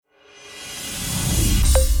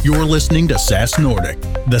You're listening to SaaS Nordic,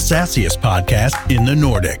 the sassiest podcast in the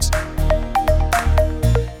Nordics.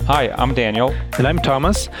 Hi, I'm Daniel. And I'm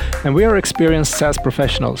Thomas, and we are experienced SaaS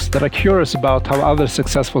professionals that are curious about how other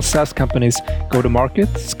successful SaaS companies go to market,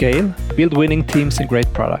 scale, build winning teams and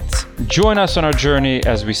great products. Join us on our journey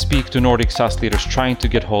as we speak to Nordic SaaS leaders trying to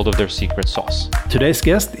get hold of their secret sauce. Today's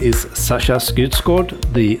guest is Sasha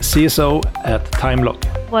Skydsgaard, the CSO at Timelog.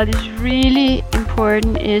 What is really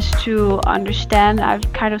important is to understand,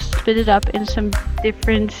 I've kind of split it up in some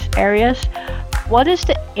different areas. What is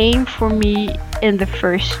the aim for me in the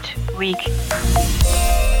first week?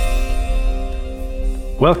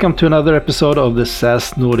 Welcome to another episode of the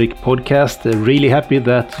SaaS Nordic podcast. Really happy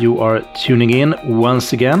that you are tuning in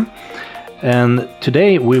once again. And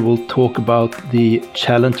today we will talk about the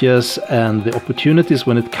challenges and the opportunities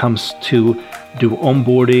when it comes to do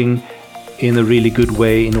onboarding in a really good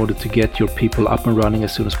way in order to get your people up and running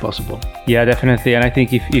as soon as possible. Yeah, definitely. And I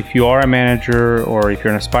think if you are a manager or if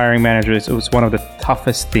you're an aspiring manager, it's one of the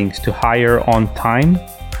toughest things to hire on time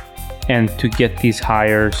and to get these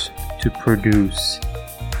hires to produce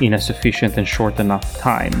in a sufficient and short enough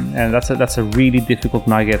time. And that's a really difficult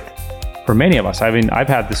nugget for many of us. I mean, I've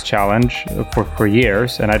had this challenge for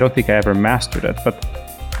years and I don't think I ever mastered it, but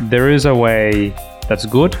there is a way that's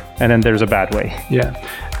good and then there's a bad way. Yeah.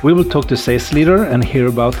 We will talk to sales leader and hear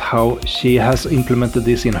about how she has implemented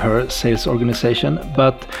this in her sales organization.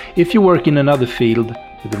 But if you work in another field,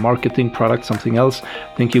 with the marketing, product, something else,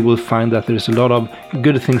 I think you will find that there's a lot of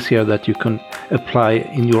good things here that you can apply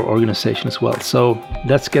in your organization as well. So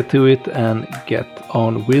let's get to it and get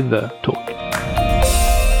on with the talk.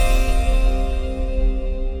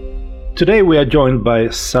 Today we are joined by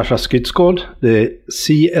Sasha Skydsgaard, the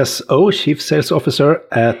CSO, Chief Sales Officer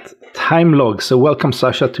at Timelog. So welcome,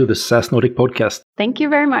 Sasha, to the SaaS Nordic podcast. Thank you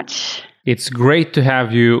very much. It's great to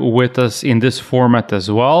have you with us in this format as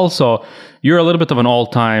well. So you're a little bit of an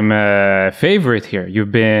all-time favorite here.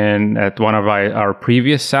 You've been at one of our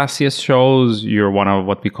previous SaaSiest shows. You're one of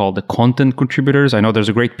what we call the content contributors. I know there's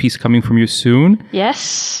a great piece coming from you soon.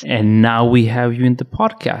 Yes. And now we have you in the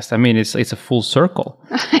podcast. I mean, it's a full circle.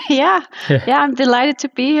 Yeah, I'm delighted to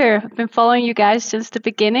be here. I've been following you guys since the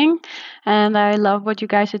beginning, and I love what you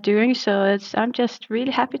guys are doing. So I'm just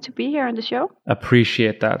really happy to be here on the show.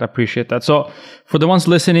 Appreciate that. So for the ones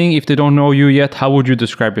listening, if they don't know you yet, how would you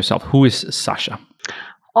describe yourself? Who is Sasha?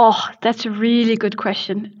 Oh, that's a really good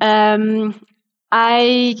question. You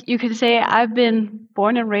can say I've been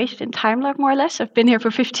born and raised in Timelog, more or less. I've been here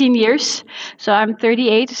for 15 years, so I'm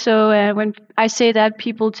 38. So when I say that,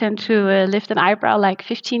 people tend to lift an eyebrow, like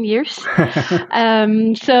 15 years. Yeah,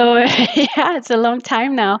 it's a long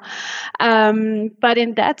time now. But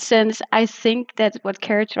in that sense, I think that what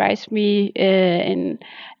characterized me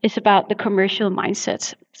is about the commercial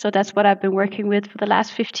mindset. So that's what I've been working with for the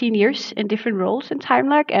last 15 years in different roles in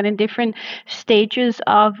Timelog and in different stages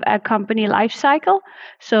of a company life cycle.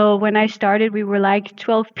 So when I started, we were like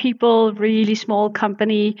 12 people, really small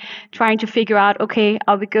company, trying to figure out, okay,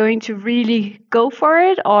 are we going to really go for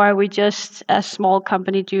it, or are we just a small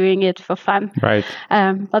company doing it for fun? Right.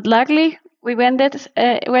 But luckily, we went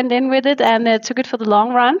in with it and took it for the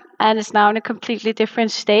long run, and it's now in a completely different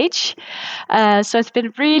stage. So it's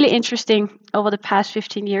been really interesting over the past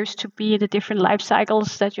 15 years to be in the different life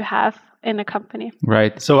cycles that you have in a company.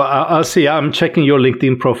 Right. So I'll see, I'm checking your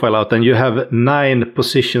LinkedIn profile out, and you have 9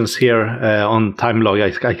 positions here on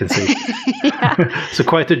Timelog, I can see. Yeah. So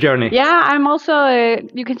quite a journey. Yeah, I'm also,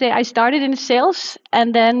 you can say I started in sales,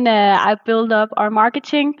 and then I built up our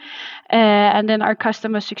marketing, and then our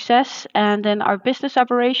customer success, and then our business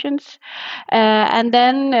operations. And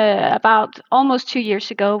then about almost 2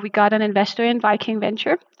 years ago, we got an investor in Viking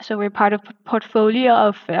Venture. So we're part of a portfolio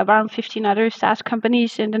of around 15 other SaaS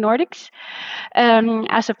companies in the Nordics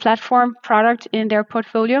as a platform product in their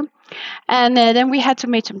portfolio. And then we had to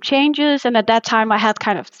make some changes. And at that time, I had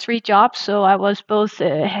kind of 3 jobs. So I was both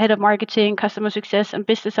head of marketing, customer success, and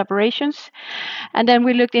business operations. And then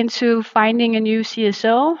we looked into finding a new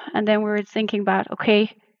CSO. And then we were thinking about,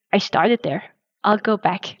 okay, I started there. I'll go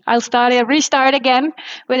back. I'll restart again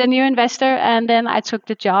with a new investor. And then I took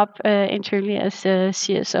the job internally as a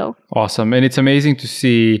CSO. Awesome. And it's amazing to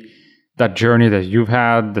see that journey that you've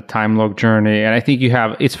had, the Timelog journey. And I think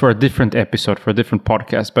it's for a different episode, for a different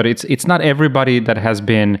podcast, but it's not everybody that has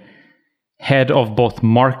been head of both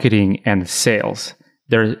marketing and sales.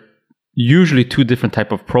 There are usually 2 different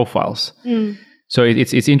type of profiles. Mm. So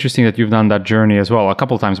it's interesting that you've done that journey as well, a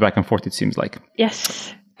couple of times back and forth, it seems like.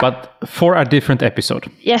 Yes. But for a different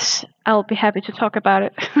episode. Yes, I'll be happy to talk about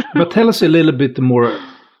it. But tell us a little bit more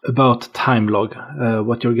about Timelog,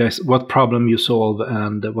 what problem you solve,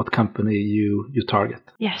 and what company you target.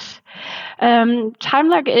 Yes.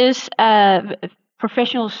 Timelog is a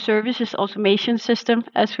professional services automation system,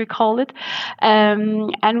 as we call it.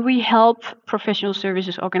 And we help professional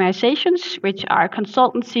services organizations, which are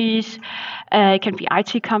consultancies, it can be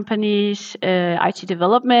IT companies, IT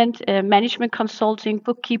development, management consulting,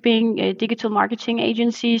 bookkeeping, digital marketing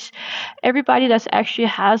agencies, everybody that actually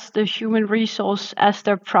has the human resource as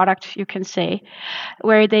their product, you can say,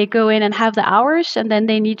 where they go in and have the hours and then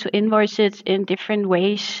they need to invoice it in different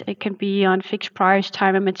ways. It can be on fixed price,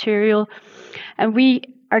 time and material. And we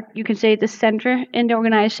are, you can say, the center in the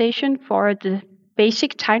organization for the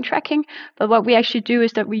basic time tracking. But what we actually do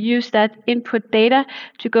is that we use that input data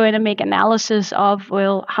to go in and make analysis of,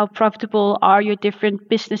 well, how profitable are your different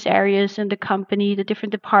business areas in the company, the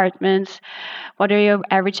different departments, what are your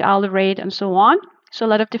average hourly rate, and so on. So a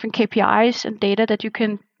lot of different KPIs and data that you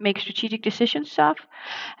can make strategic decisions of.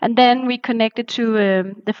 And then we connect it to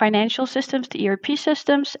the financial systems, the ERP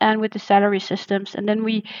systems, and with the salary systems. And then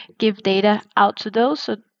we give data out to those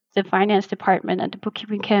so the finance department and the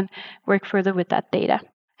bookkeeping can work further with that data.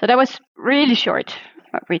 So that was really short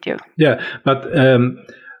what we do. Yeah, but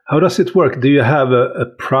how does it work? Do you have a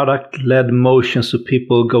product-led motion so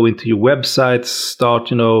people go into your website,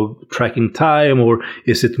 start, tracking time, or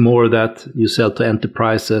is it more that you sell to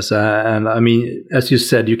enterprises? And I mean, as you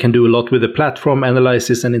said, you can do a lot with the platform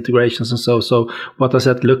analysis and integrations and so. So what does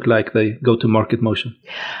that look like, the go-to-market motion?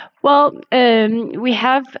 Well, we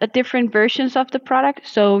have different versions of the product.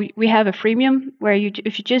 So we have a freemium where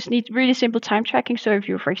if you just need really simple time tracking. So if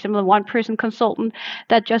you're, for example, a one-person consultant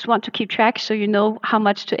that just want to keep track so you know how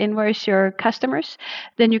much to invoice your customers,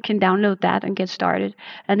 then you can download that and get started.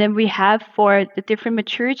 And then we have for the different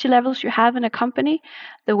maturity levels you have in a company,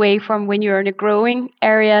 the way from when you're in a growing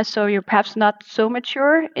area, so you're perhaps not so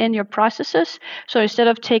mature in your processes. So instead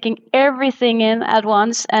of taking everything in at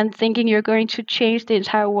once and thinking you're going to change the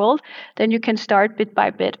entire world, then you can start bit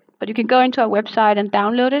by bit. But you can go into our website and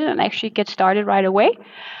download it and actually get started right away.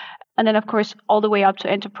 And then, of course, all the way up to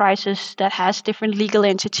enterprises that has different legal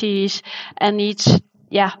entities and needs,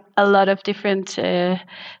 a lot of different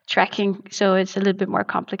tracking. So it's a little bit more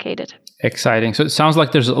complicated. Exciting. So it sounds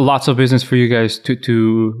like there's lots of business for you guys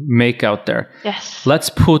to make out there. Yes. Let's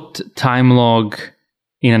put Timelog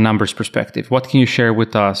in a numbers perspective. What can you share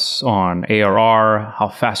with us on ARR, how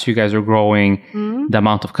fast you guys are growing, the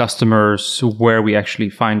amount of customers, where we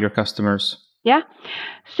actually find your customers? Yeah.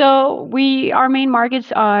 So our main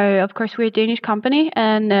markets are, of course, we're a Danish company,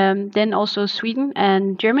 and then also Sweden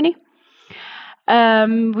and Germany.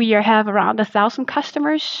 We have around 1,000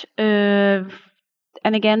 customers.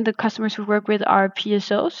 And again, the customers we work with are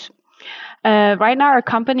PSOs. Right now, our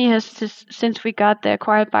company has, since we got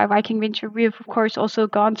acquired by Viking Venture, we have, of course, also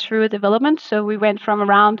gone through a development. So we went from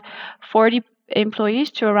around 40 employees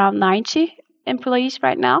to around 90 employees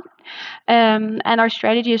right now. And our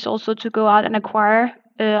strategy is also to go out and acquire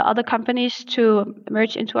other companies to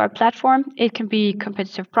merge into our platform. It can be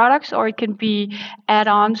competitive products or it can be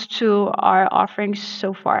add-ons to our offerings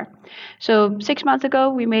so far. So 6 months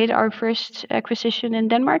ago, we made our first acquisition in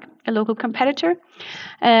Denmark, a local competitor,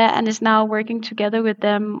 and is now working together with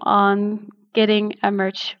them on getting a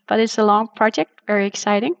merge. But it's a long project, very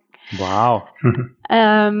exciting. Wow.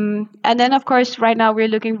 And then, of course, right now we're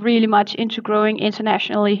looking really much into growing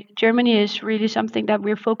internationally. Germany is really something that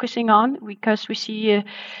we're focusing on because we see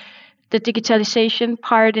the digitalization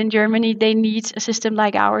part in Germany. They need a system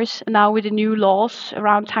like ours now with the new laws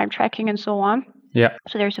around time tracking and so on. Yeah.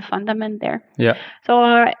 So there's a fundament there. Yeah. So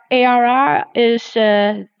our ARR is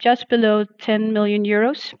just below 10 million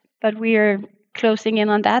euros, but we are closing in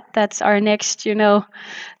on that. That's our next,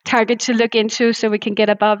 target to look into, so we can get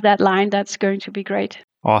above that line. That's going to be great.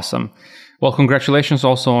 Awesome. Well, congratulations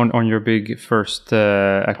also on your big first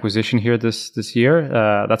acquisition here this year.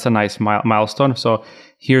 That's a nice milestone. So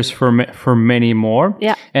here's for many more.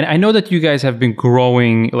 Yeah. And I know that you guys have been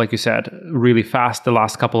growing, like you said, really fast the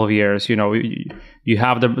last couple of years. You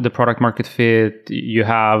have the product market fit. You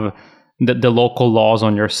have the local laws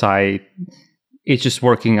on your site. It's just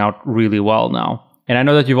working out really well now. And I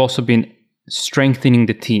know that you've also been strengthening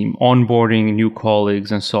the team, onboarding new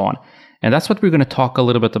colleagues and so on. And that's what we're going to talk a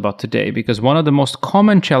little bit about today, because one of the most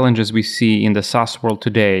common challenges we see in the SaaS world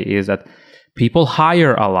today is that people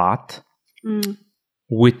hire a lot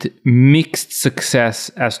with mixed success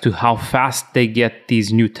as to how fast they get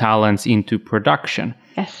these new talents into production.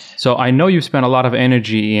 Yes. So I know you've spent a lot of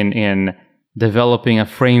energy in developing a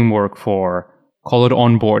framework for, call it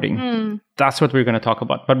onboarding. That's what we're going to talk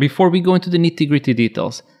about. But before we go into the nitty-gritty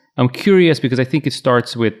details, I'm curious because I think it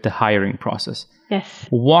starts with the hiring process. Yes.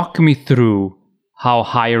 Walk me through how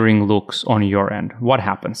hiring looks on your end. What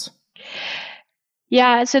happens?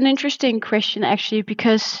 Yeah, it's an interesting question actually,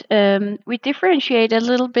 because we differentiate a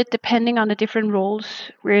little bit depending on the different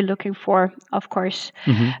roles we're looking for, of course.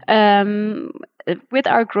 With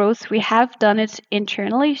our growth, we have done it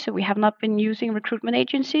internally, so we have not been using recruitment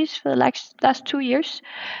agencies for the last 2 years,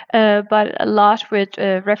 but a lot with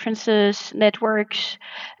references, networks,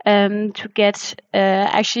 to get,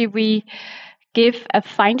 actually we give a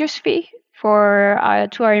finder's fee to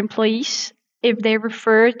our employees if they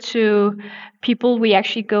refer to people we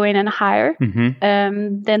actually go in and hire.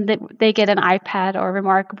 Then they get an iPad or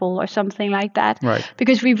Remarkable or something like that. Right.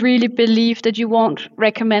 Because we really believe that you won't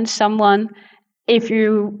recommend someone if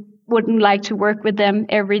you wouldn't like to work with them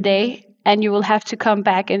every day, and you will have to come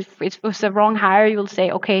back, and if it was the wrong hire, you will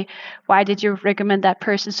say, okay, why did you recommend that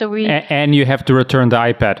person? So and you have to return the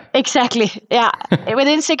iPad. Exactly. Yeah.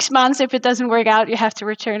 Within 6 months, if it doesn't work out, you have to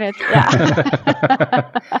return it.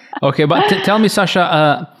 Yeah. Okay, but tell me,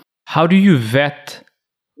 Sasha, how do you vet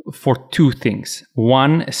for two things?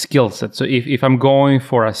 One, skill set. So if I'm going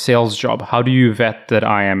for a sales job, how do you vet that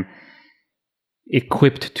I am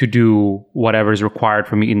equipped to do whatever is required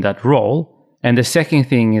from me in that role? And the second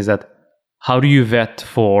thing is that how do you vet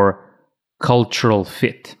for cultural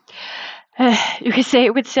fit? You can say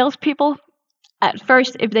with salespeople, at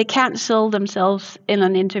first, if they can't sell themselves in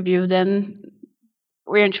an interview, then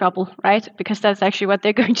we're in trouble, right? Because that's actually what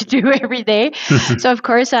they're going to do every day. So, of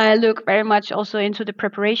course, I look very much also into the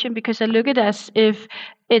preparation, because I look at it as if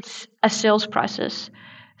it's a sales process.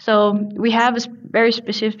 So we have a very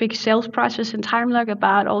specific sales process in TimeLog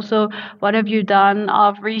about also what have you done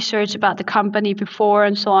of research about the company before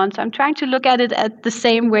and so on. So I'm trying to look at it at the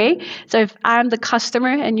same way. So if I'm the customer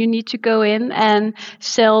and you need to go in and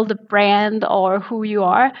sell the brand or who you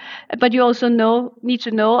are, but you also need to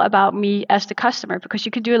know about me as the customer, because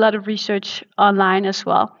you can do a lot of research online as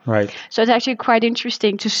well. Right. So it's actually quite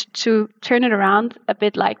interesting to turn it around a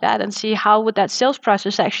bit like that and see how would that sales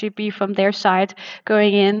process actually be from their side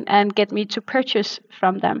going in and get me to purchase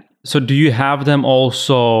from them. So do you have them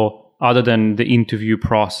also, other than the interview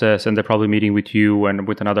process, and they're probably meeting with you and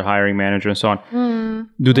with another hiring manager and so on,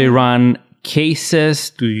 do they run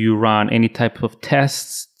cases? Do you run any type of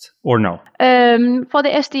tests or no? For the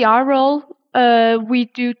SDR role, we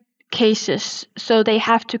do cases. So they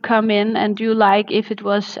have to come in and do, like if it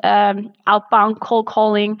was outbound cold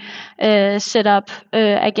calling set up,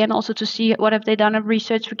 again also to see what have they done of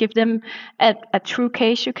research. We give them a true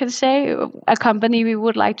case, you can say, a company we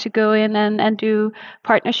would like to go in and do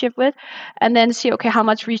partnership with, and then see, okay, how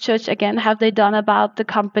much research again have they done about the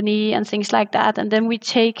company and things like that. And then we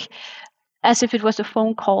take as if it was a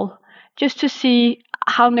phone call, just to see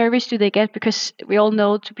how nervous do they get, because we all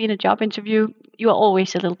know to be in a job interview, you are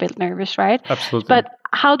always a little bit nervous, right? Absolutely. But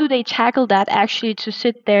how do they tackle that, actually to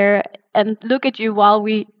sit there and look at you while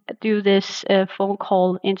we do this phone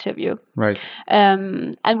call interview? Right.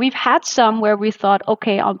 And we've had some where we thought,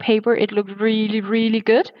 okay, on paper it looked really, really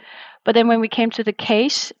good. But then when we came to the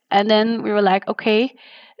case, and then we were like, okay,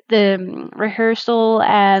 the rehearsal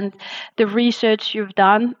and the research you've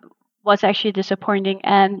done was actually disappointing,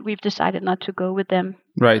 and we've decided not to go with them.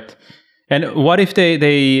 Right. And what if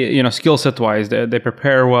they skill set wise, they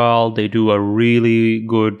prepare well, they do a really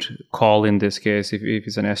good call in this case, if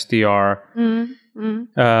it's an SDR.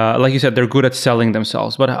 Like you said, they're good at selling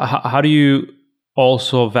themselves. But how do you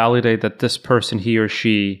also validate that this person, he or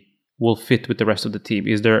she, will fit with the rest of the team?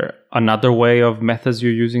 Is there another way of methods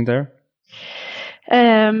you're using there?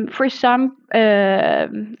 For some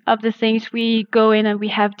of the things, we go in and we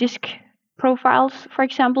have DISC profiles, for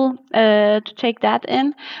example, to take that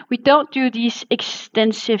in. We don't do these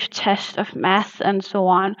extensive tests of math and so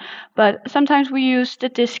on, but sometimes we use the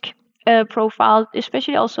DISC profile,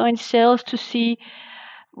 especially also in sales, to see,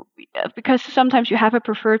 because sometimes you have a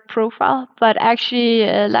preferred profile, but actually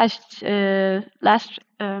last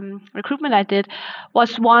recruitment I did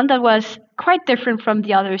was one that was quite different from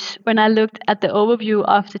the others when I looked at the overview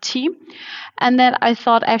of the team, and that I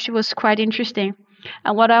thought actually was quite interesting.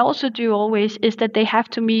 And what I also do always is that they have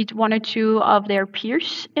to meet one or two of their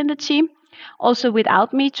peers in the team, also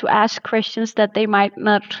without me, to ask questions that they might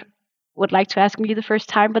not would like to ask me the first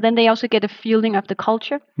time, but then they also get a feeling of the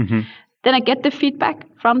culture. Then I get the feedback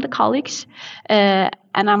from the colleagues.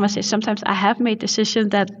 And I must say, sometimes I have made decisions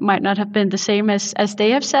that might not have been the same as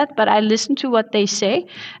they have said, but I listen to what they say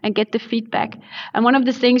and get the feedback. And one of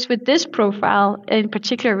the things with this profile in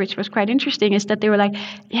particular, which was quite interesting, is that they were like,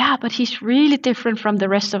 yeah, but he's really different from the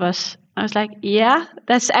rest of us. I was like, yeah,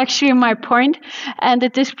 that's actually my point. And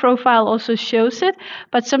that this profile also shows it.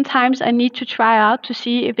 But sometimes I need to try out to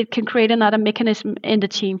see if it can create another mechanism in the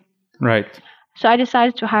team. Right. So I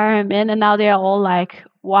decided to hire him in, and now they are all like,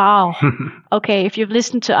 wow, okay, if you've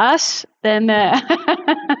listened to us, then...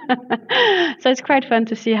 So it's quite fun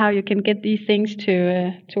to see how you can get these things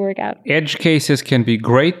to work out. Edge cases can be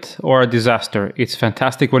great or a disaster. It's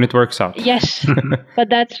fantastic when it works out. Yes, but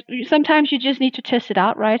sometimes you just need to test it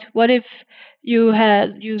out, right? What if you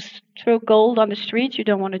throw gold on the street? You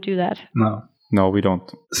don't want to do that. No, we don't.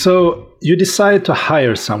 So you decide to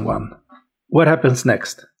hire someone. What happens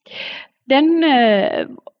next? Then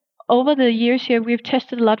over the years here, we've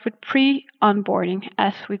tested a lot with pre-onboarding,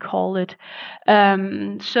 as we call it.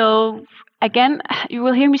 So again, you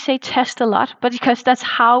will hear me say test a lot, but because that's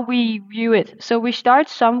how we view it. So we start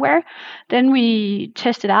somewhere, then we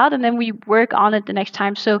test it out, and then we work on it the next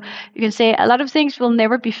time. So you can say a lot of things will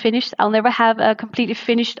never be finished. I'll never have a completely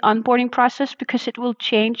finished onboarding process because it will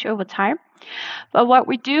change over time. But what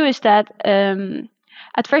we do is that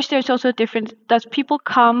at first, there's also a difference. Does people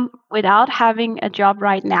come without having a job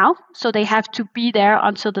right now? So they have to be there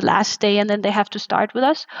until the last day and then they have to start with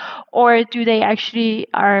us? Or do they actually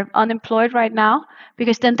are unemployed right now?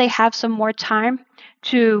 Because then they have some more time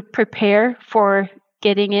to prepare for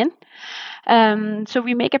getting in. So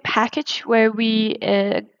we make a package where we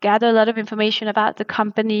gather a lot of information about the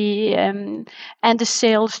company and the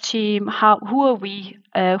sales team. Who are we?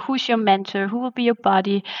 Who's your mentor? Who will be your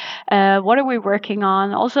buddy? What are we working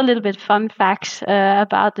on? Also a little bit fun facts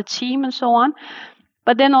about the team and so on.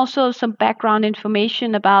 But then also some background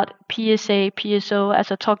information about PSA, PSO,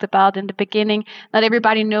 as I talked about in the beginning. Not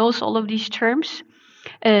everybody knows all of these terms,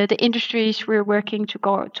 the industries we're working to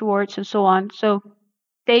go towards and so on. So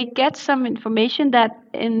they get some information that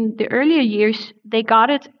in the earlier years, they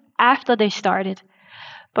got it after they started.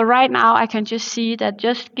 But right now, I can just see that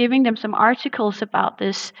just giving them some articles about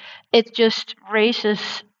this, it just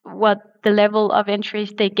raises what the level of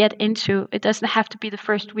entries they get into. It doesn't have to be the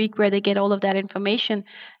first week where they get all of that information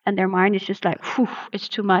and their mind is just like, whew, it's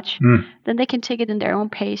too much. Then they can take it in their own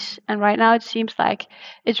pace. And right now, it seems like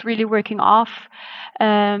it's really working off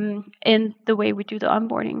in the way we do the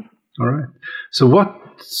onboarding. All right. So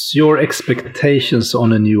what's your expectations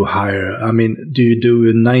on a new hire? I mean, do you do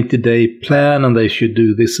a 90-day plan and they should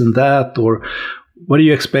do this and that? Or what do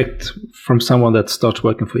you expect from someone that starts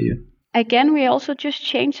working for you? Again, we also just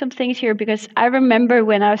changed some things here because I remember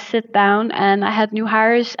when I sit down and I had new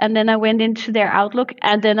hires and then I went into their Outlook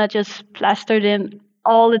and then I just plastered in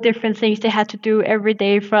all the different things they had to do every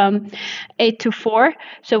day from 8 to 4.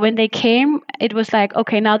 So when they came, it was like,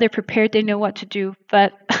 okay, now they're prepared, they know what to do.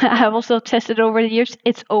 But I've also tested over the years,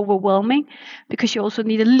 it's overwhelming because you also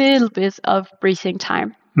need a little bit of breathing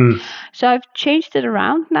time. So I've changed it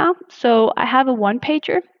around now. So I have a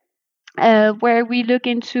one-pager where we look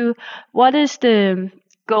into what is the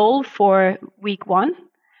goal for week 1.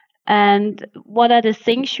 And what are the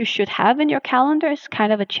things you should have in your calendar? It's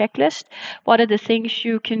kind of a checklist. What are the things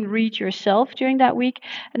you can read yourself during that week?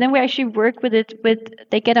 And then we actually work with it.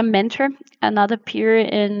 They get a mentor, another peer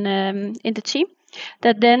in the team,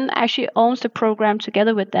 that then actually owns the program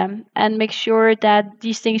together with them and makes sure that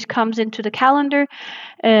these things comes into the calendar.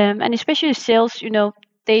 And especially sales,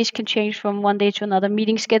 days can change from one day to another.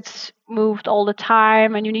 Meetings gets moved all the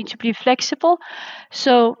time, and you need to be flexible.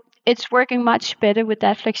 So it's working much better with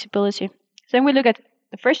that flexibility. So then we look at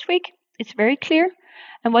the first week. It's very clear.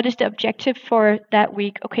 And what is the objective for that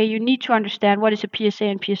week? Okay, you need to understand what is a PSA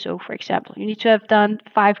and PSO, for example. You need to have done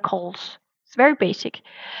 5 calls. It's very basic.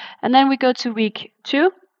 And then we go to week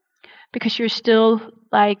 2, because you're still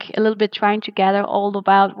like a little bit trying to gather all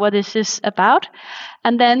about what is this about.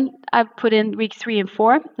 And then I put in week 3 and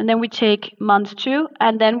 4, and then we take month 2,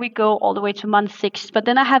 and then we go all the way to month 6. But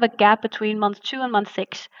then I have a gap between month 2 and month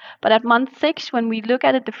 6. But at month 6, when we look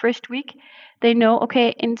at it the first week, they know,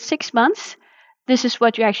 okay, in 6 months, this is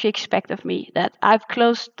what you actually expect of me, that I've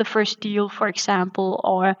closed the first deal, for example,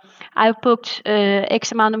 or I've booked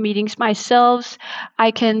X amount of meetings myself.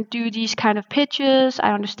 I can do these kind of pitches.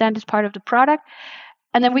 I understand this part of the product.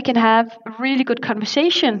 And then we can have a really good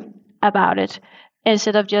conversation about it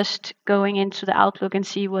instead of just going into the Outlook and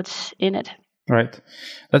see what's in it. Right.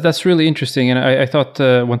 That's really interesting. And I thought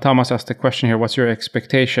when Thomas asked the question here, what's your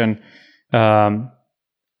expectation?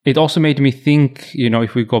 It also made me think,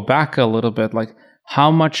 if we go back a little bit, like how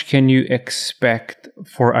much can you expect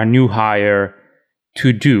for a new hire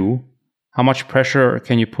to do? How much pressure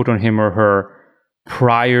can you put on him or her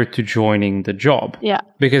prior to joining the job? Yeah.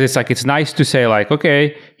 Because it's nice to say like,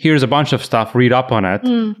 okay, here's a bunch of stuff, read up on it.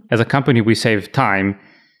 As a company, we save time.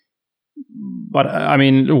 But I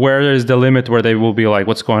mean, where is the limit where they will be like,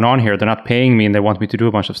 what's going on here? They're not paying me and they want me to do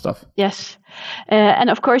a bunch of stuff. Yes. And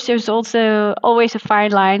of course, there's also always a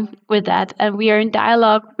fine line with that. And we are in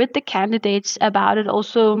dialogue with the candidates about it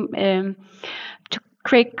also to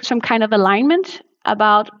create some kind of alignment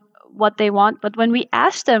about what they want. But when we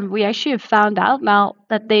asked them, we actually have found out now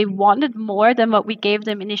that they wanted more than what we gave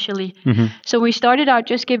them initially. So we started out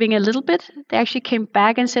just giving a little bit. They actually came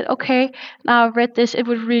back and said, okay, now I've read this. It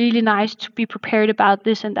was really nice to be prepared about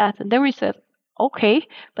this and that. And then we said, okay,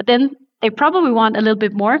 but then they probably want a little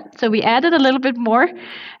bit more. So we added a little bit more.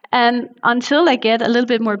 And until I get a little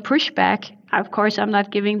bit more pushback, of course, I'm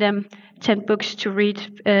not giving them 10 books to read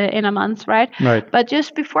in a month, right? But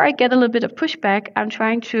just before I get a little bit of pushback, I'm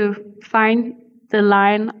trying to find the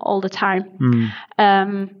line all the time.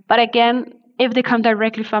 But again, if they come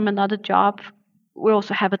directly from another job, we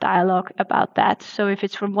also have a dialogue about that. So if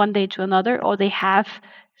it's from one day to another, or they have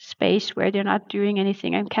space where they're not doing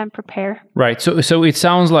anything and can prepare. Right. So it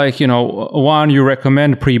sounds like, one, you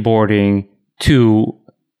recommend pre-boarding. Two,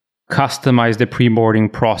 customize the pre-boarding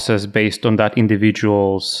process based on that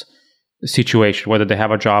individual's situation, whether they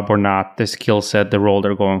have a job or not, the skill set, the role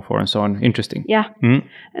they're going for, and so on. Interesting. Yeah.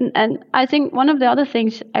 And I think one of the other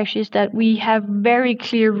things actually is that we have very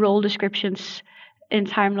clear role descriptions in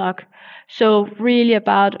TimeLog. So really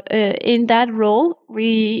about in that role,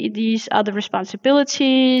 these are the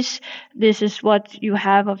responsibilities, this is what you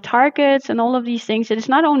have of targets and all of these things. And it's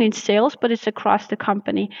not only in sales, but it's across the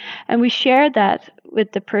company. And we share that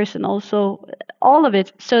with the person also, all of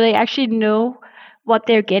it, so they actually know what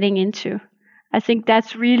they're getting into. I think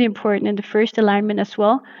that's really important in the first alignment as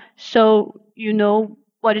well. So you know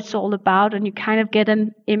what it's all about, and you kind of get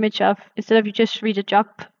an image of, instead of you just read a job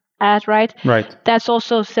ad, right? That's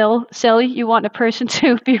also selly. You want a person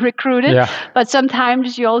to be recruited. But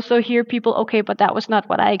sometimes you also hear people, okay, but that was not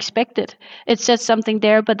what I expected. It said something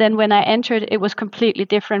there, but then when I entered, it was completely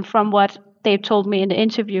different from what they told me in the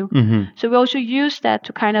interview. So we also use that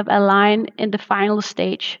to kind of align in the final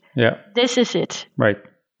stage. This is it. Right.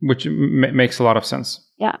 Which makes a lot of sense.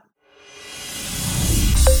 Yeah.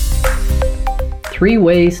 3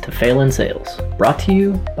 ways to fail in sales, brought to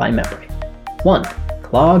you by Membrane. 1.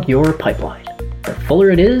 Clog your pipeline. The fuller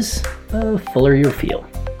it is, the fuller you'll feel.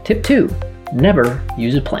 Tip 2. Never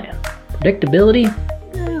use a plan. Predictability?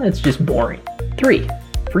 That's just boring. 3.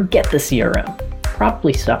 Forget the CRM.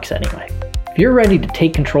 Probably sucks anyway. If you're ready to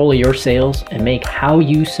take control of your sales and make how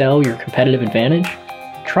you sell your competitive advantage,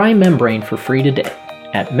 try Membrane for free today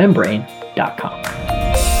at membrane.com.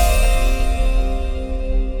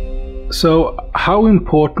 So how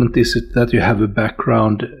important is it that you have a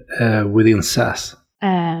background within SaaS?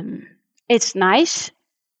 It's nice,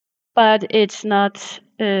 but it's not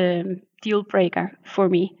a deal breaker for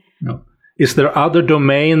me. No. Is there other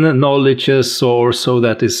domain knowledges or so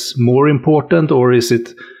that is more important, or is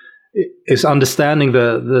understanding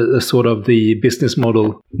the sort of the business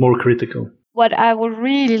model more critical? What I would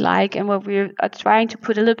really like, and what we're trying to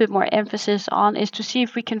put a little bit more emphasis on, is to see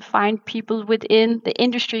if we can find people within the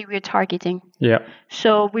industry we're targeting.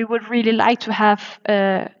 So we would really like to have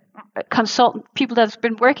people that have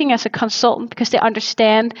been working as a consultant, because they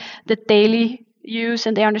understand the daily use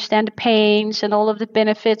and they understand the pains and all of the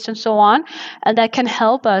benefits and so on, and that can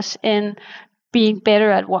help us in being better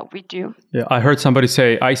at what we do. Yeah, I heard somebody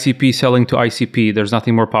say ICP selling to ICP. There's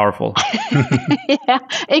nothing more powerful. Yeah,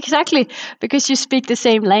 exactly. Because you speak the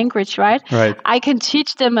same language, right? I can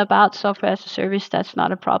teach them about software as a service. That's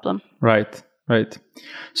not a problem. Right.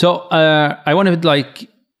 So I want to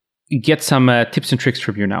get some tips and tricks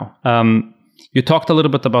from you now. You talked a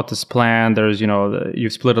little bit about this plan. There's, you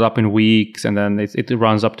split it up in weeks, and then it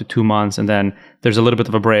runs up to 2 months, and then there's a little bit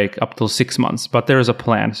of a break up till 6 months. But there is a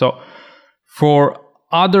plan. So for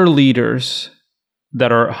other leaders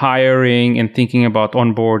that are hiring and thinking about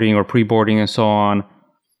onboarding or pre-boarding and so on,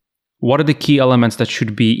 what are the key elements that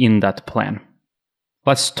should be in that plan?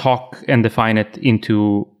 Let's talk and define it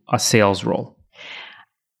into a sales role.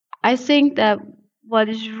 I think that what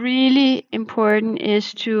is really important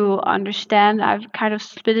is to understand, I've kind of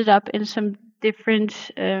split it up in some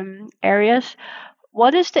different areas.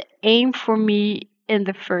 What is the aim for me in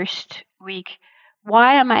the first week?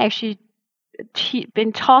 Why am I actually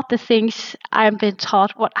been taught the things I've been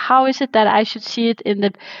taught? How is it that I should see it in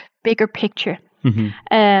the bigger picture?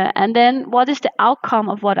 And then what is the outcome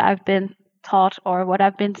of what I've been taught or what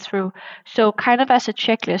I've been through. So kind of as a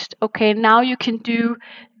checklist, okay, now you can do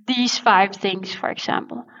these 5 things, for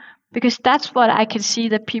example. Because that's what I can see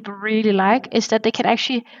that people really like, is that they can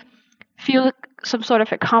actually feel some sort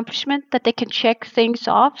of accomplishment, that they can check things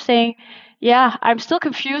off saying, yeah, I'm still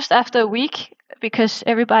confused after a week, because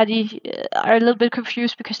everybody are a little bit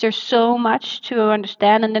confused because there's so much to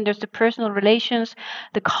understand. And then there's the personal relations,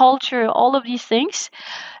 the culture, all of these things.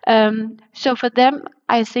 So for them,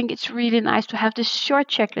 I think it's really nice to have this short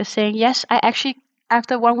checklist saying, yes, I actually,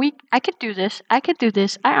 after 1 week, I could do this. I could do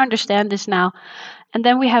this. I understand this now. And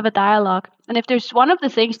then we have a dialogue. And if there's one of the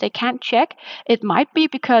things they can't check, it might be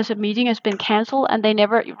because a meeting has been canceled and they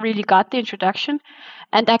never really got the introduction.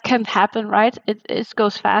 And that can happen, right? It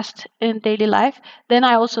goes fast in daily life. Then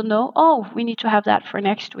I also know, we need to have that for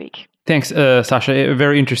next week. Thanks, Sasha.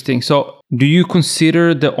 Very interesting. So do you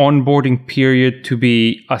consider the onboarding period to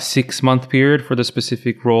be a 6-month period for the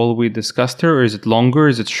specific role we discussed here? Or is it longer?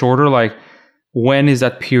 Is it shorter? Like, when is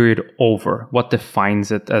that period over? What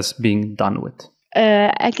defines it as being done with?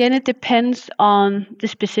 Again, it depends on the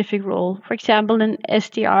specific role. For example, in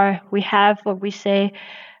SDR, we have what we say,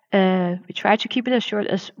 we try to keep it as short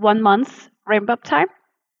as 1 month ramp-up time.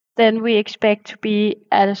 Then we expect to be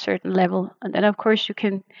at a certain level. And then, of course, you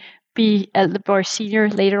can be a little more senior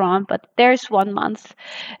later on, but there's 1 month.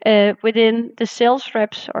 Within the sales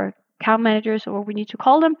reps or account managers, or what we need to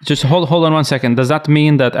call them. Just hold on 1 second. Does that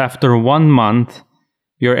mean that after 1 month,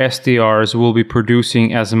 your SDRs will be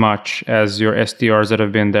producing as much as your SDRs that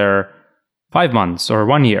have been there 5 months or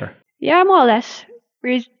 1 year? Yeah, more or less.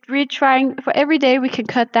 We're trying, for every day we can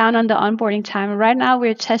cut down on the onboarding time. Right now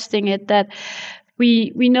we're testing it that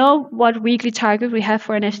we know what weekly target we have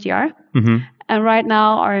for an SDR. Mm-hmm. And right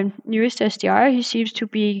now our newest SDR, he seems to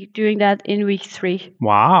be doing that in week 3.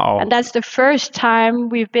 Wow. And that's the first time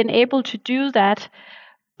we've been able to do that.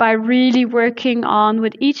 By really working on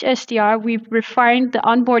with each SDR, we've refined the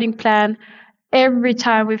onboarding plan every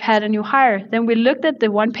time we've had a new hire. Then we looked at the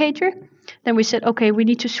 1-pager. Then we said, okay, we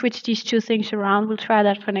need to switch these 2 things around. We'll try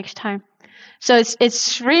that for next time. So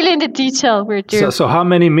it's really in the detail we're doing. So how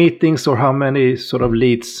many meetings or how many sort of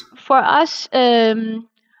leads? For us, I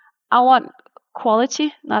want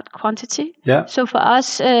quality, not quantity. Yeah. So for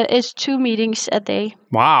us, it's 2 meetings a day.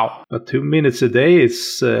 Wow. But 2 minutes a day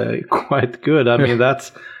is quite good. I mean,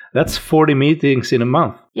 that's 40 meetings in a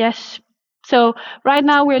month. Yes. So right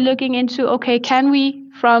now we're looking into, okay, can we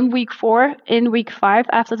from week 4 in week 5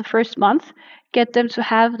 after the first month get them to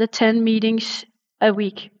have the 10 meetings a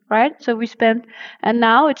week, right? So we spend, and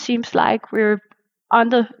now it seems like we're on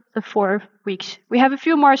the 4 weeks. We have a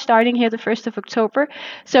few more starting here the 1st of October.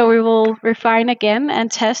 So we will refine again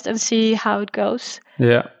and test and see how it goes.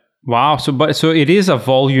 Yeah. Wow. So it is a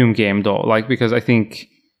volume game though, like, because I think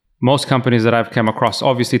most companies that I've come across,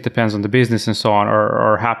 obviously it depends on the business and so on,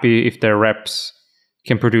 are happy if their reps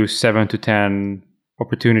can produce 7 to 10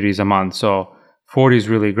 opportunities a month. So 40 is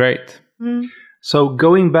really great. Mm. So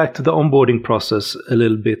going back to the onboarding process a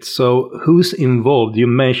little bit. So who's involved? You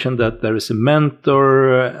mentioned that there is a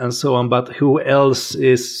mentor and so on, but who else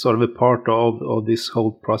is sort of a part of this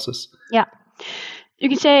whole process? Yeah. You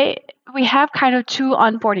can say we have kind of 2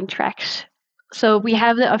 onboarding tracks. So we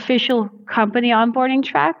have the official company onboarding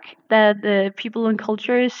track that the people and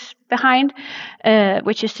culture is behind,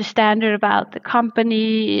 which is the standard about the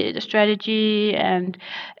company, the strategy, and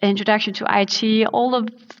introduction to IT, all of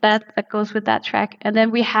that goes with that track. And then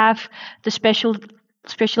we have the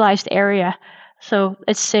specialized area. So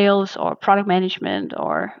it's sales or product management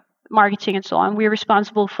or marketing and so on. We're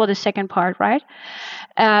responsible for the second part, right?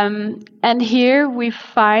 And here we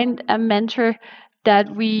find a mentor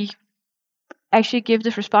that we actually give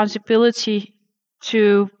the responsibility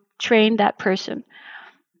to train that person.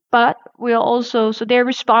 But we are also, so they're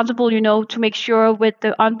responsible, to make sure with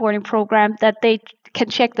the onboarding program that they can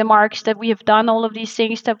check the marks, that we have done all of these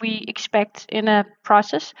things that we expect in a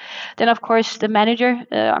process. Then, of course, the manager,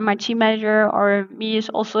 my team manager or me is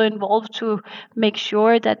also involved to make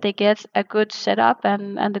sure that they get a good setup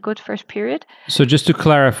and a good first period. So just to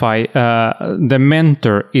clarify, the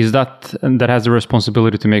mentor is that has the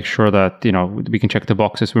responsibility to make sure that, we can check the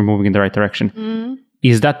boxes, we're moving in the right direction. Mm.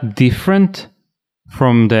 Is that different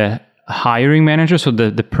from the hiring manager? So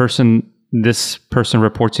the person this person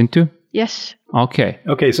reports into? Yes.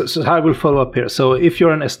 Okay, so I will follow up here. So if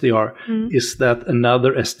you're an SDR, is that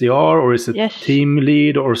another SDR or is it team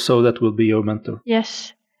lead or so that will be your mentor?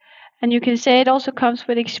 Yes. And you can say it also comes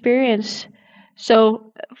with experience.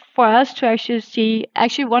 So for us to actually see,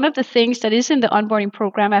 one of the things that is in the onboarding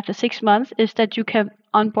program after 6 months is that you can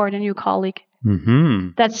onboard a new colleague.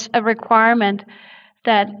 Mm-hmm. That's a requirement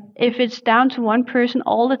that if it's down to one person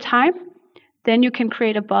all the time, then you can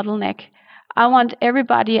create a bottleneck. I want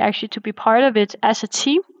everybody actually to be part of it as a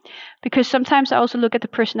team, because sometimes I also look at the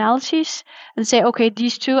personalities and say, okay,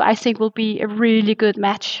 these two I think will be a really good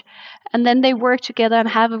match. And then they work together and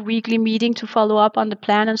have a weekly meeting to follow up on the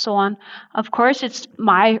plan and so on. Of course, it's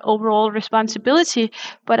my overall responsibility,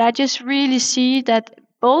 but I just really see that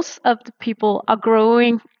both of the people are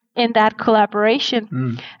growing in that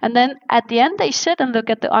collaboration. And then at the end, they sit and look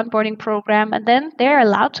at the onboarding program, and then they're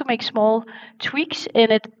allowed to make small tweaks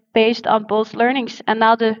in it based on both learnings. And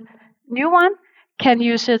now the new one can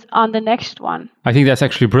use it on the next one. I think that's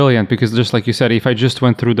actually brilliant, because just like you said, if I just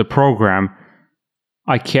went through the program,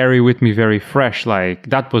 I carry with me very fresh, like,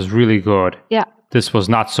 that was really good. Yeah. This was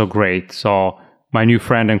not so great. So my new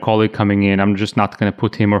friend and colleague coming in, I'm just not going to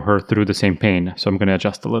put him or her through the same pain. So I'm going to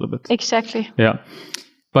adjust a little bit. Exactly. Yeah.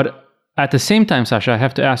 But at the same time, Sasha, I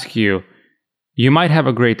have to ask you, you might have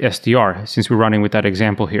a great SDR, since we're running with that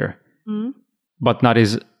example here, but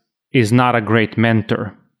is not a great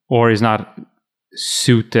mentor, or is not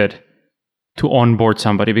suited to onboard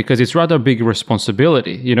somebody, because it's rather a big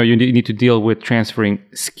responsibility. You know, you need to deal with transferring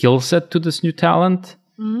skill set to this new talent,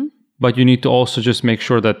 but you need to also just make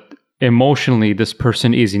sure that emotionally this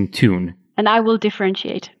person is in tune. And I will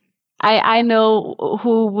differentiate. I know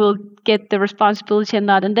who will get the responsibility and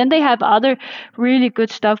not. And then they have other really good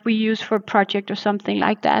stuff we use for a project or something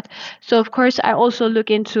like that. So of course I also look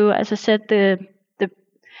into, as I said, the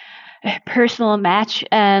personal match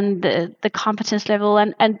and the competence level,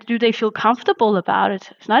 and do they feel comfortable about it?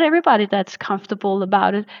 It's not everybody that's comfortable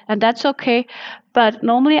about it, and that's okay. But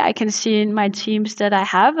normally I can see in my teams that I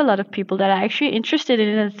have a lot of people that are actually interested in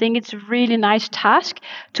it and think it's a really nice task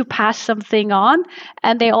to pass something on,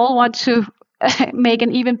 and they all want to make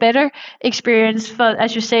an even better experience for,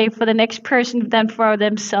 as you say, for the next person than for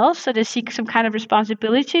themselves. So they seek some kind of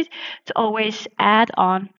responsibility to always add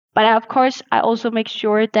on. But of course, I also make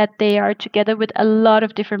sure that they are together with a lot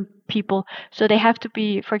of different people. So they have to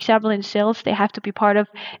be, for example, in sales, they have to be part of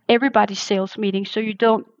everybody's sales meeting. So you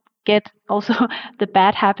don't get also the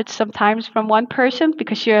bad habits sometimes from one person,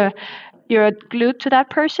 because you're glued to that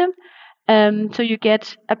person. So you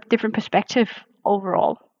get a different perspective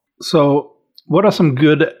overall. So what are some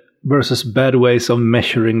good versus bad ways of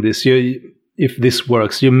measuring this? If this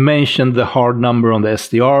works, you mentioned the hard number on the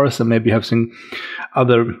SDRs, and maybe you have some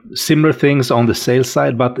other similar things on the sales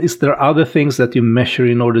side, but is there other things that you measure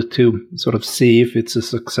in order to sort of see if it's a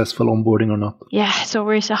successful onboarding or not? Yeah, it's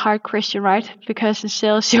always a hard question, right? Because in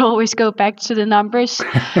sales, you always go back to the numbers.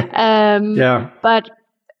 Yeah. But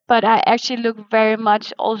I actually look very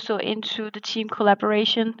much also into the team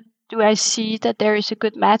collaboration. Do I see that there is a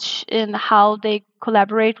good match in how they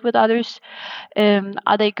collaborate with others?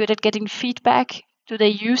 Are they good at getting feedback? Do they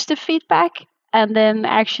use the feedback and then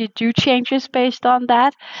actually do changes based on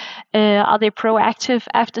that? Are they proactive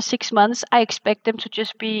after 6 months? I expect them to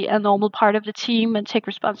just be a normal part of the team and take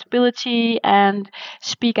responsibility and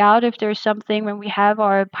speak out if there's something when we have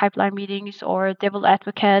our pipeline meetings or devil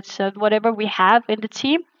advocates and whatever we have in the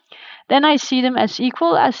team. Then I see them as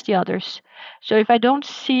equal as the others. So if I don't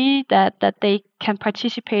see that they can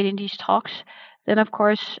participate in these talks, then of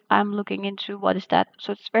course I'm looking into what is that.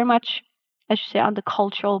 So it's very much, as you say, on the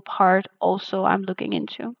cultural part also I'm looking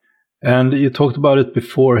into. And you talked about it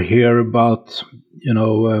before here about,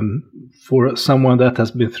 for someone that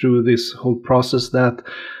has been through this whole process, that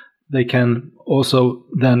they can also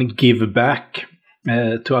then give back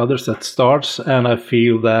to others that starts. And I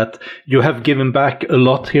feel that you have given back a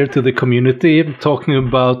lot here to the community, talking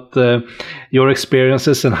about your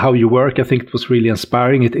experiences and how you work. I think it was really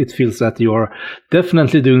inspiring. It feels that you're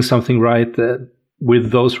definitely doing something right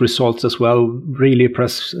with those results as well. Really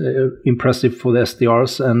impressive for the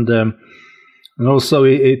SDRs. And also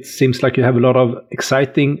it seems like you have a lot of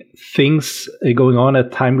exciting things going on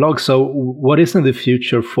at Timelog. So what is in the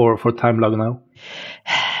future for Timelog now?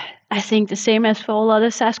 I think the same as for all other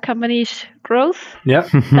SaaS companies, growth. Yeah.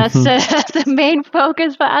 That's the main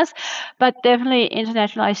focus for us, but definitely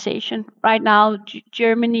internationalization. Right now,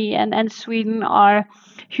 Germany and Sweden are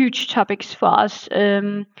huge topics for us.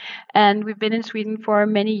 And we've been in Sweden for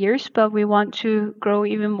many years, but we want to grow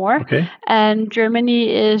even more. Okay. And Germany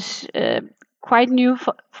is quite new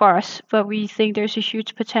for us, but we think there's a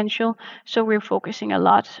huge potential. So we're focusing a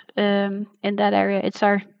lot in that area. It's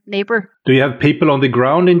our neighbor. Do you have people on the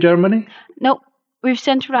ground in Germany? No, we've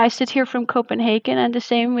centralized it here from Copenhagen, and the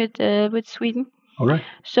same with Sweden. All right.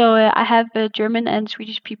 So I have German and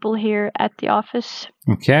Swedish people here at the office.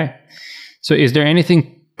 Okay. So is there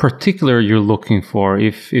anything particular you're looking for?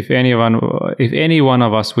 If any one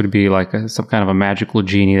of us would be like some kind of a magical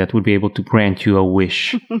genie that would be able to grant you a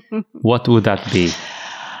wish, what would that be?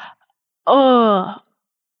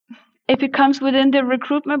 If it comes within the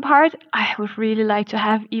recruitment part, I would really like to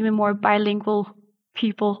have even more bilingual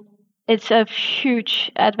people. It's a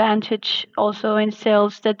huge advantage also in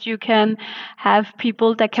sales that you can have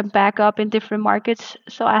people that can back up in different markets.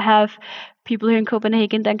 So I have people here in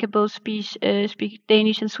Copenhagen that can both speak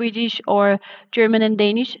Danish and Swedish, or German and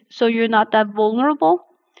Danish. So you're not that vulnerable.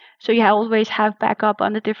 So you always have backup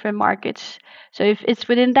on the different markets. So if it's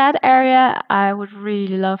within that area, I would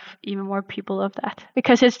really love even more people of that,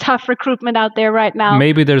 because it's tough recruitment out there right now.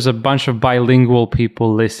 Maybe there's a bunch of bilingual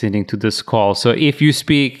people listening to this call. So if you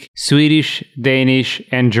speak Swedish, Danish,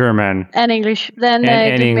 and German. And English, then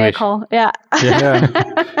give me a call. Yeah.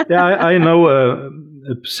 I know a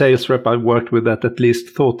sales rep I worked with that at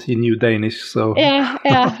least thought he knew Danish. So yeah.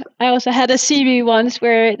 I also had a CV once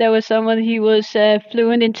where there was someone who was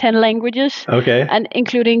fluent in 10 languages, and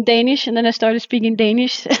including Danish, and then I started speaking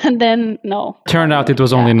Danish, and then no. Turned out it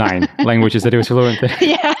was only 9 languages that he was fluent in.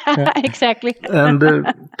 Yeah, exactly. And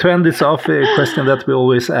to end this off, a question that we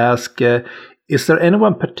always ask, is there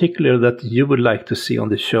anyone particular that you would like to see on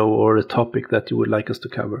the show, or a topic that you would like us to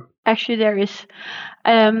cover? Actually, there is.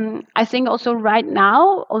 I think also right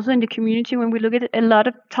now, also in the community, when we look at it, a lot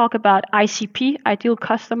of talk about ICP, Ideal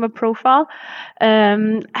Customer Profile,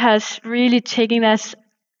 has really taken us,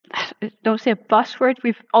 don't say a buzzword,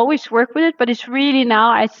 we've always worked with it, but it's really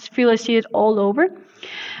now, I feel I see it all over,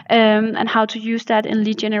 and how to use that in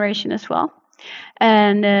lead generation as well.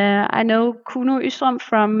 And I know Kuno Ystrom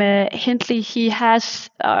from Hintli, he has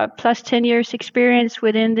plus 10 years experience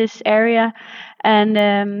within this area,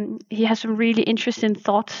 and he has some really interesting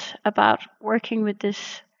thoughts about working with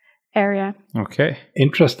this area. Okay.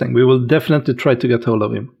 Interesting. We will definitely try to get hold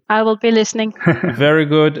of him. I will be listening. Very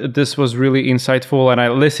good. This was really insightful.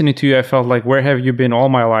 And listening to you, I felt like, where have you been all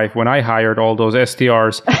my life when I hired all those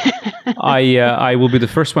SDRs? I will be the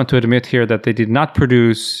first one to admit here that they did not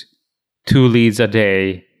produce 2 leads a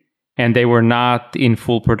day, and they were not in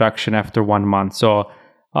full production after 1 month. So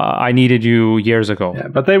I needed you years ago. Yeah,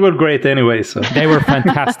 but they were great anyway. So they were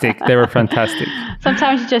fantastic.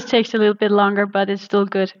 Sometimes it just takes a little bit longer, but it's still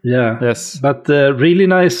good. Yeah. Yes. But really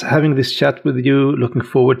nice having this chat with you. Looking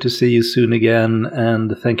forward to see you soon again.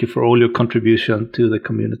 And thank you for all your contribution to the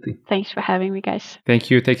community. Thanks for having me, guys.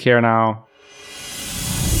 Thank you. Take care now.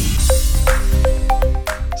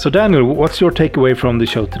 So Daniel, what's your takeaway from the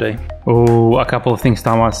show today? Oh, a couple of things,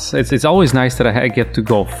 Thomas. It's always nice that I get to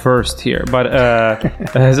go first here, but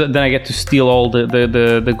then I get to steal all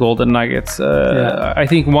the golden nuggets. I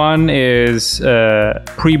think one is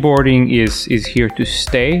pre-boarding is here to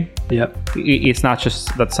stay. Yeah, it's not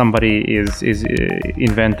just that somebody is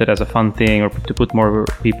invented as a fun thing or to put more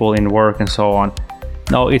people in work and so on.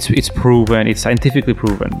 No, it's proven. It's scientifically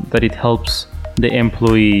proven that it helps the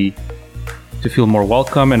employee to feel more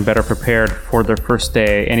welcome and better prepared for their first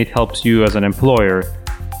day, and it helps you as an employer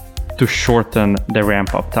to shorten the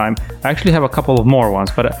ramp-up time. I actually have a couple of more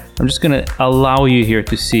ones, but I'm just going to allow you here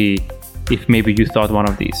to see if maybe you thought one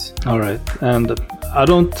of these. All right, and I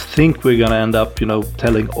don't think we're going to end up,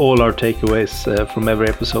 telling all our takeaways from every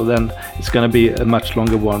episode. Then it's going to be a much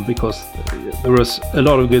longer one because there was a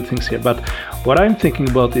lot of good things here. But what I'm thinking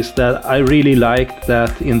about is that I really liked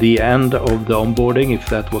that in the end of the onboarding, if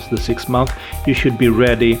that was the 6 month, you should be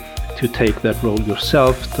ready to take that role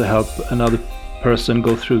yourself to help another person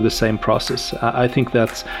go through the same process. I think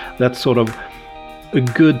that's sort of a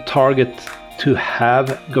good target to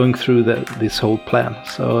have going through this whole plan.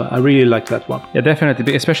 So I really like that one. Yeah,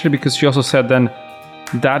 definitely. Especially because she also said then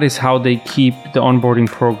that is how they keep the onboarding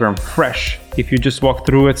program fresh. If you just walked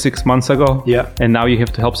through it 6 months ago, and now you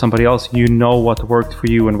have to help somebody else, you know what worked for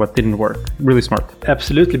you and what didn't work. Really smart.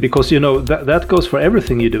 Absolutely, because that goes for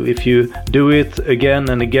everything you do. If you do it again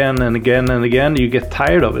and again and again and again, you get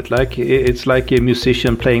tired of it. It's like a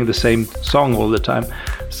musician playing the same song all the time.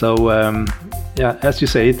 So as you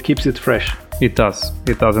say, it keeps it fresh. It does.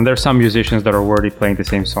 And there's some musicians that are already playing the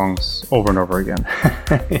same songs over and over again.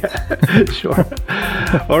 Yeah, sure.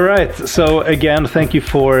 All right. So again, thank you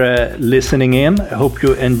for listening in. I hope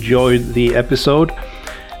you enjoyed the episode.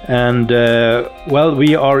 And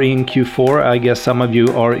we are in Q4. I guess some of you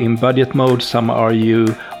are in budget mode. Some of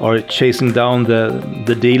you are chasing down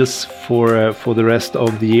the deals for the rest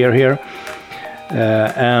of the year here.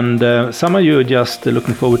 And some of you are just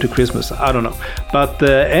looking forward to Christmas. I don't know. But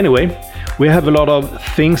anyway, we have a lot of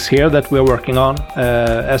things here that we're working on.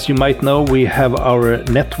 As you might know, we have our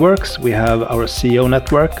networks. We have our CEO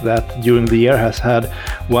network that during the year has had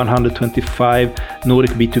 125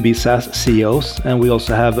 Nordic B2B SaaS CEOs. And we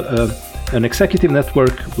also have a an executive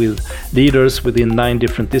network with leaders within 9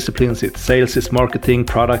 different disciplines. It's sales, it's marketing,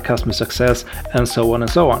 product, customer success, and so on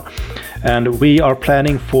and so on. And we are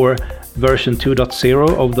planning for version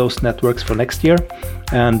 2.0 of those networks for next year.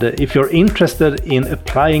 And if you're interested in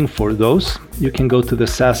applying for those, you can go to the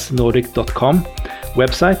sasnordic.com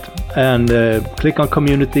website and click on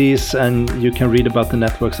communities, and you can read about the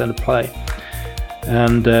networks and apply.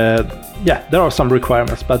 And there are some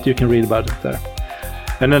requirements, but you can read about it there.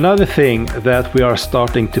 And another thing that we are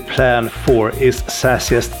starting to plan for is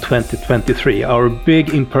SaaSiest 2023, our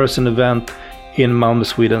big in-person event in Malmö,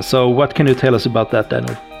 Sweden. So what can you tell us about that,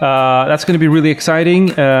 Daniel? That's going to be really exciting.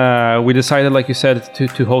 We decided, like you said,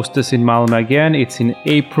 to host this in Malmö again. It's in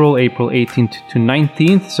April 18th to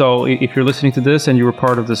 19th. So if you're listening to this and you were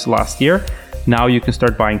part of this last year, now you can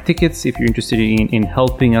start buying tickets. If you're interested in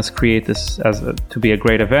helping us create this to be a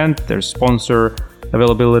great event, there's sponsor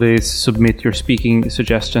availabilities, submit your speaking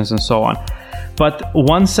suggestions, and so on. But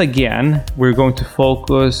once again, we're going to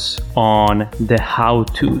focus on the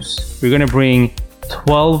how-tos. We're going to bring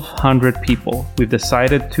 1,200 people. We've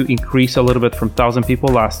decided to increase a little bit from 1,000 people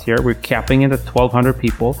last year. We're capping it at 1,200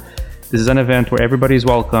 people. This is an event where everybody is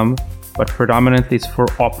welcome, but predominantly it's for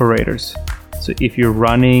operators. So if you're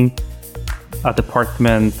running a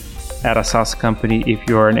department at a SaaS company, if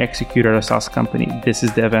you're an executor at a SaaS company, this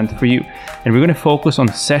is the event for you. And we're going to focus on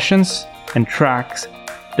sessions and tracks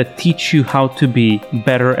that teach you how to be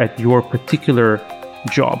better at your particular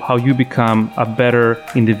job, how you become a better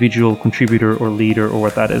individual contributor or leader or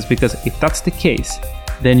what that is. Because if that's the case,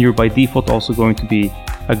 then you're by default also going to be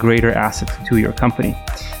a greater asset to your company.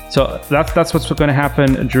 So that's what's going to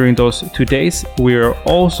happen during those 2 days. We're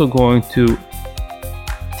also going to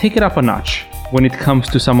take it up a notch when it comes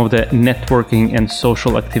to some of the networking and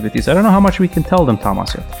social activities. I don't know how much we can tell them,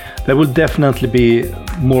 Thomas, yet. There will definitely be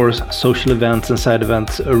more social events and side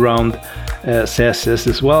events around SaaSiest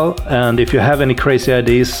as well. And if you have any crazy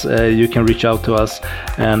ideas, you can reach out to us,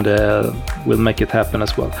 and we'll make it happen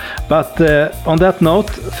as well. But on that note,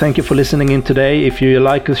 thank you for listening in today. If you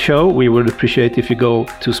like the show, we would appreciate if you go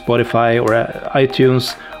to Spotify or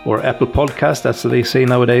iTunes or Apple Podcast, as they say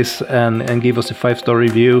nowadays, and give us a 5-star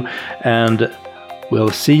review. And we'll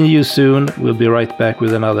see you soon. We'll be right back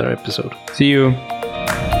with another episode. See you.